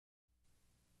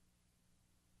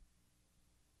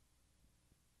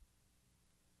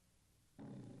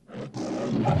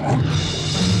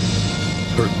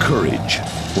Her courage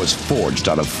was forged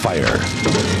out of fire.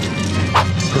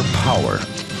 Her power,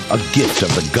 a gift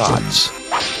of the gods.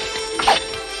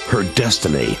 Her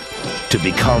destiny, to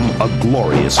become a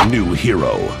glorious new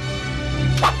hero.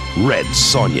 Red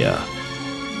Sonja.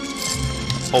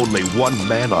 Only one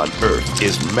man on Earth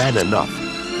is man enough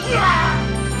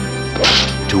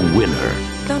to win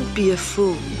her. Don't be a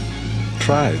fool.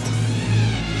 Try it.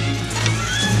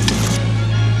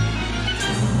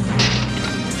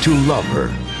 To love her.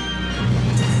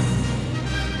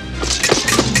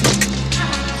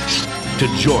 To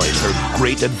join her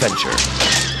great adventure.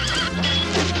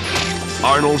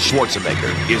 Arnold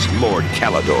Schwarzenegger is Lord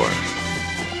Calidor.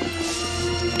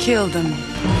 Kill them.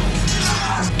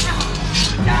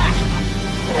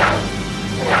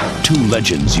 Two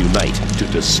legends unite to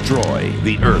destroy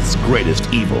the Earth's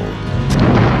greatest evil.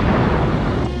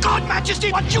 God,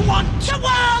 Majesty, what you want? The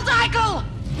world, Eagle!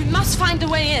 We must find a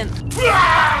way in.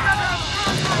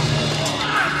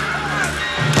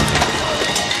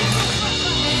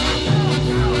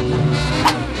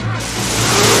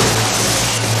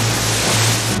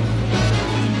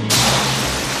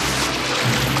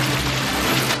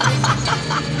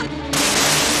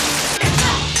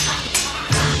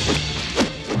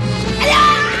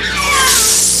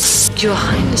 Your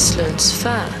Highness learns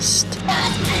fast.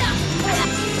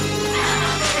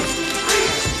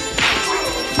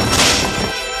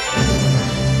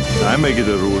 I make it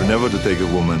a rule never to take a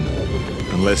woman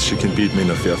unless she can beat me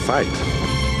in a fair fight.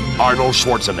 Arnold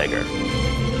Schwarzenegger.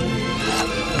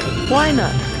 Why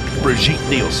not? Brigitte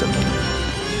Nielsen.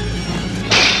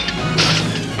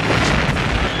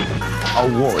 A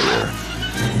warrior.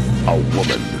 A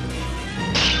woman.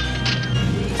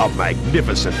 A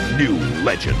magnificent new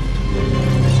legend.